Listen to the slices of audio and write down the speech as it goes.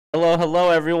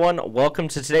Hello everyone. Welcome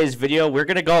to today's video. We're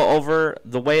going to go over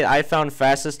the way I found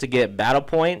fastest to get battle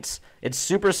points. It's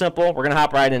super simple. We're going to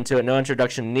hop right into it. No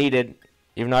introduction needed,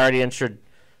 even though I already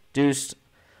introduced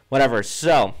whatever.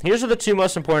 So, here's the two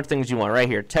most important things you want right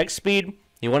here. Text speed,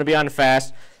 you want to be on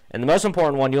fast, and the most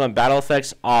important one, you want battle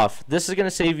effects off. This is going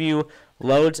to save you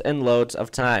loads and loads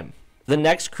of time. The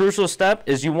next crucial step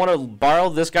is you want to borrow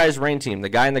this guy's rain team. The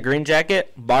guy in the green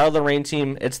jacket, borrow the rain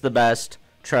team. It's the best.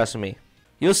 Trust me.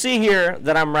 You'll see here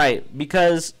that I'm right,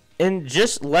 because in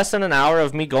just less than an hour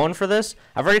of me going for this,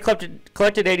 I've already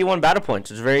collected 81 battle points.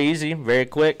 It's very easy, very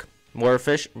quick,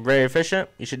 very efficient.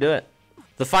 You should do it.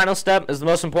 The final step is the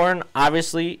most important.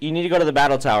 Obviously, you need to go to the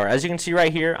battle tower. As you can see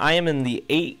right here, I am in the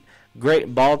 8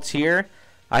 Great Ball tier.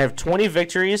 I have 20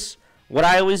 victories. What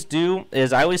I always do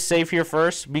is I always save here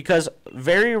first, because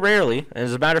very rarely,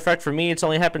 as a matter of fact for me, it's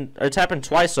happened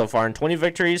twice so far. In 20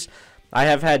 victories, I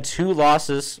have had 2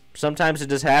 losses. Sometimes it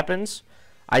just happens.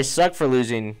 I suck for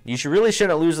losing. You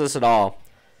shouldn't lose this at all.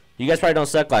 You guys probably don't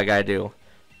suck like I do.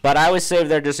 But I always save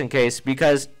there just in case,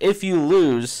 because if you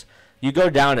lose, you go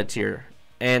down a tier.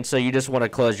 And so you just want to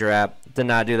close your app to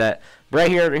not do that. Right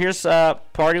here, here's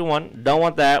party 1. Don't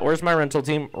want that. Where's my rental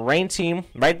team? Rain team,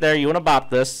 right there. You want to bop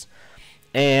this.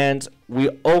 And we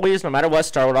always, no matter what,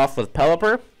 start off with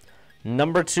Pelipper.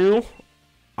 Number 2.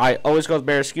 I always go with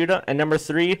Barraskewda. And number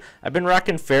 3, I've been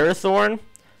rocking Ferrothorn.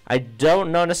 I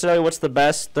don't know necessarily what's the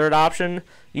best third option.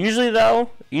 Usually, though,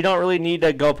 you don't really need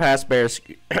to go past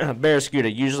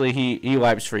Barraskewda. Usually, he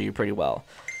wipes for you pretty well.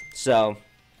 So,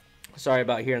 sorry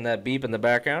about hearing that beep in the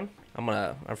background.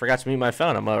 I forgot to mute my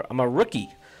phone. I'm a rookie.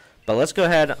 But let's go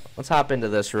ahead. Let's hop into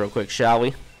this real quick, shall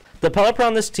we? The Pelipper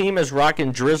on this team is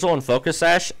rocking Drizzle and Focus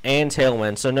Sash and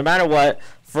Tailwind. So no matter what,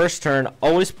 first turn,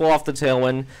 always pull off the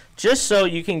Tailwind, just so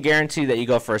you can guarantee that you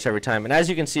go first every time. And as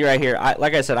you can see right here,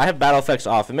 like I said, I have battle effects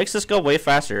off. It makes this go way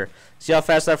faster. See how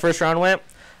fast that first round went?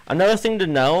 Another thing to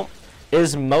know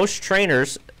is most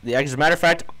trainers, as a matter of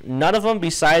fact, none of them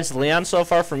besides Leon so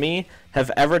far for me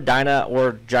have ever Dyna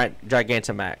or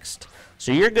Gigantamaxed.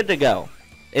 So you're good to go.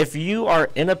 If you are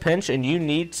in a pinch and you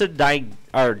need to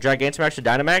Gigantamax to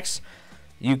Dynamax,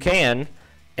 you can,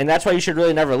 and that's why you should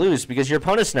really never lose, because your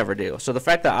opponents never do. So the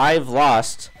fact that I've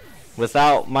lost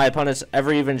without my opponents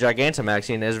ever even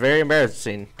Gigantamaxing is very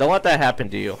embarrassing. Don't let that happen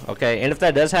to you, okay? And if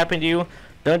that does happen to you,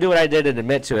 don't do what I did and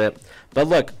admit to it. But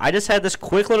look, I just had this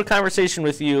quick little conversation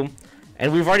with you,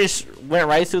 and we've already went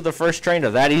right through the first trainer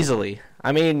that easily.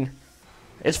 I mean,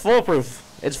 it's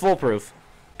foolproof. It's foolproof.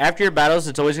 After your battles,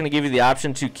 it's always going to give you the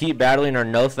option to keep battling or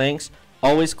no thanks.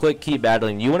 Always click keep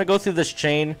battling. You want to go through this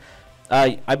chain.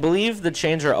 I believe the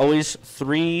chains are always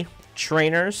 3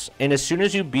 trainers, and as soon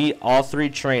as you beat all 3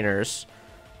 trainers,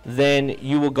 then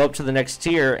you will go up to the next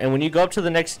tier. And when you go up to the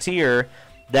next tier,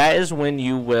 that is when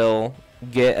you will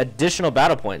get additional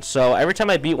battle points. So every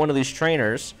time I beat one of these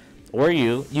trainers, or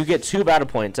you get 2 battle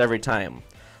points every time.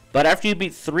 But after you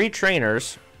beat 3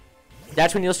 trainers,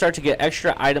 that's when you'll start to get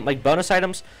extra bonus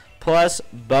items plus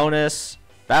bonus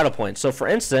battle points. So for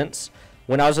instance,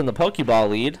 when I was in the Pokeball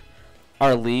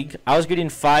league, I was getting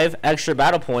 5 extra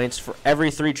battle points for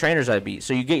every 3 trainers I beat.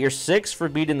 So you get your 6 for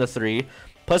beating the 3,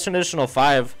 plus an additional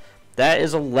 5. That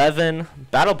is 11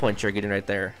 battle points you're getting right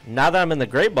there. Now that I'm in the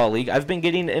Great Ball League, I've been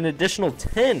getting an additional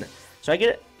 10. So I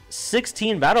get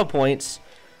 16 battle points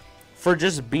for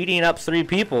just beating up 3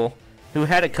 people who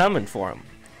had it coming for them.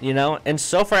 You know, and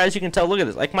so far, as you can tell, look at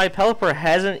this. Like, my Pelipper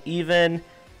hasn't even...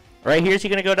 Right here, is he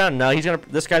going to go down? No,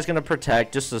 this guy's going to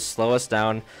protect just to slow us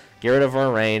down. Get rid of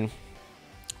our rain.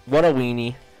 What a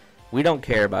weenie. We don't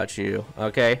care about you,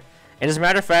 okay? And as a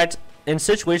matter of fact, in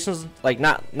situations like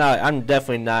I'm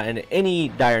definitely not in any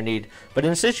dire need. But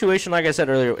in a situation, like I said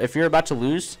earlier, if you're about to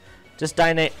lose, just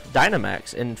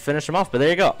Dynamax and finish them off. But there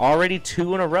you go. Already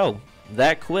 2 in a row.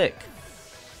 That quick.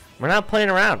 We're not playing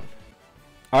around.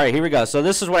 Alright, here we go. So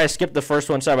this is why I skipped the first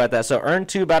one. Sorry about that. So earn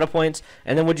 2 battle points,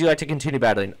 and then would you like to continue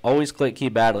battling? Always click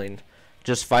keep battling.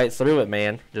 Just fight through it,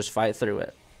 man. Just fight through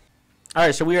it.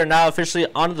 Alright, so we are now officially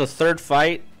on to the 3rd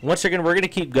fight. Once again, we're going to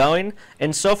keep going.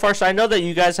 And so far, so I know that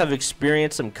you guys have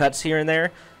experienced some cuts here and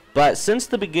there, but since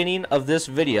the beginning of this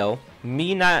video,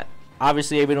 me not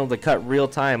obviously able to cut real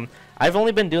time, I've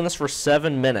only been doing this for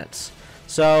 7 minutes.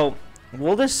 So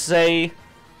we'll just say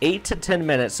 8 to 10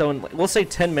 minutes. So we'll say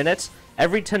 10 minutes.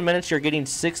 Every 10 minutes, you're getting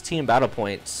 16 battle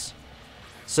points.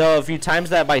 So if you times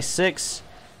that by 6,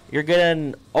 you're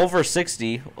getting over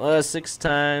 60. 6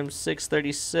 times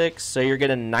 636. So you're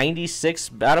getting 96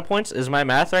 battle points. Is my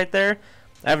math right there?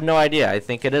 I have no idea. I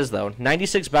think it is, though.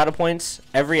 96 battle points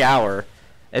every hour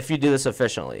if you do this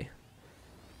efficiently.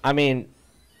 I mean,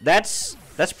 that's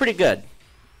pretty good.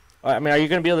 I mean, are you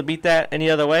going to be able to beat that any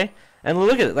other way? And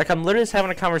look at it. Like, I'm literally just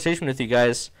having a conversation with you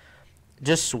guys,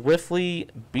 just swiftly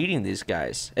beating these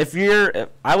guys.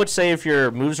 I would say if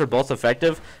your moves are both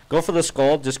effective, go for the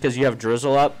skull just because you have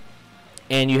drizzle up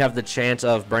and you have the chance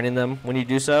of burning them when you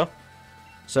do so.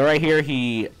 So right here,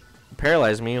 he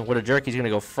paralyzed me. What a jerk. He's going to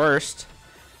go first,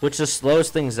 which just slows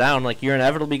things down. Like, you're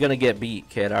inevitably going to get beat,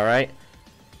 kid, all right?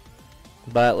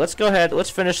 But let's go ahead.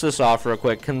 Let's finish this off real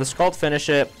quick. Can the Scald finish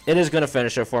it? It is going to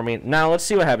finish it for me. Now, let's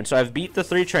see what happens. So I've beat the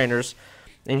 3 trainers,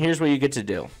 and here's what you get to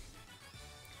do.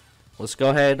 Let's go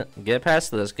ahead and get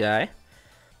past this guy.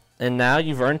 And now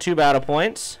you've earned 2 battle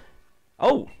points.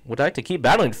 Oh, would I like to keep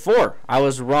battling? 4. I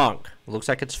was wrong. Looks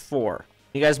like it's 4.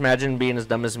 You guys imagine being as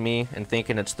dumb as me and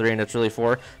thinking it's 3 and it's really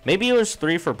 4? Maybe it was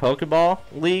 3 for Pokeball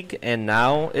League, and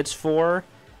now it's 4.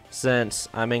 Since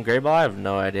I'm in Great Ball, I have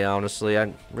no idea, honestly.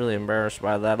 I'm really embarrassed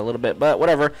by that a little bit, but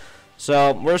whatever.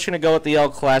 So we're just going to go with the El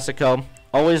Clasico.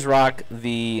 Always rock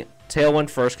the Tailwind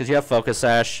first because you have Focus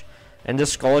Sash, and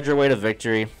just scald your way to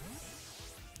victory.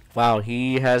 Wow,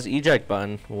 he has Eject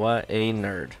Button. What a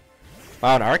nerd.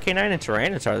 Wow, an Arcanine and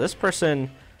Tyranitar. This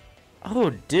person...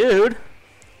 Oh, dude.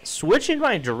 Switching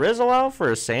my Drizzle out for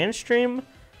a Sandstream?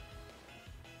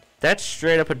 That's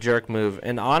straight up a jerk move.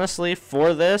 And honestly,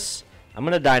 for this... I'm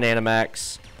going to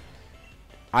Dynamax.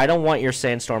 I don't want your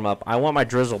Sandstorm up. I want my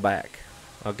Drizzle back.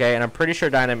 Okay, and I'm pretty sure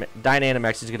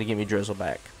Dynamax is going to give me Drizzle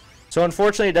back. So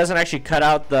unfortunately, it doesn't actually cut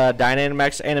out the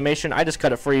Dynamax animation. I just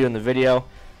cut it for you in the video.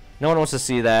 No one wants to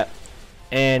see that.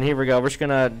 And here we go. We're just going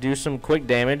to do some quick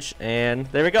damage. And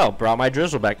there we go. Brought my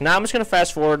Drizzle back. Now I'm just going to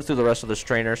fast forward through the rest of this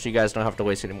trainer so you guys don't have to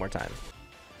waste any more time.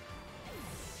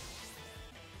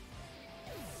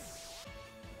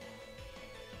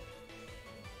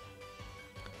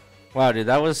 Wow, dude,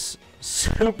 that was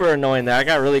super annoying there. I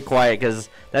got really quiet because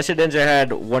that Shedinja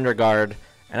had Wonder Guard.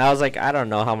 And I was like, I don't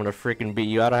know how I'm going to freaking beat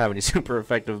you. I don't have any super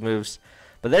effective moves.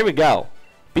 But there we go.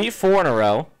 Beat 4 in a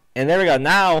row. And there we go.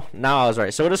 Now I was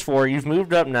right. So it is 4. You've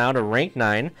moved up now to rank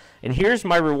 9. And here's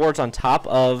my rewards on top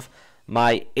of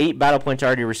my 8 battle points I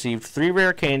already received. 3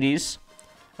 rare candies.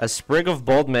 A sprig of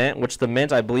bold mint, which the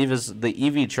mint I believe is the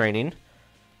EV training.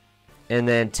 And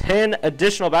then 10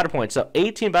 additional battle points. So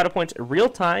 18 battle points. Real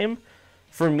time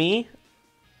for me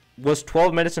was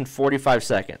 12 minutes and 45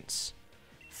 seconds.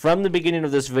 From the beginning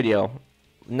of this video.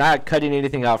 Not cutting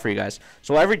anything out for you guys.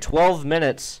 So every 12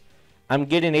 minutes, I'm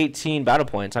getting 18 battle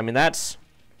points. I mean, that's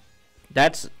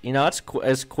you know, that's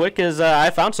as quick as I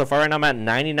found so far. Right now I'm at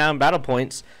 99 battle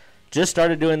points. Just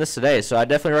started doing this today. So I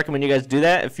definitely recommend you guys do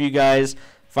that. If you guys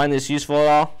find this useful at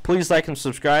all, please like and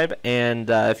subscribe. And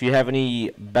if you have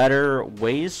any better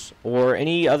ways or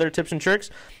any other tips and tricks,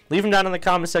 leave them down in the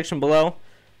comment section below,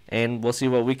 and we'll see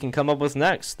what we can come up with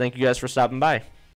next. Thank you guys for stopping by.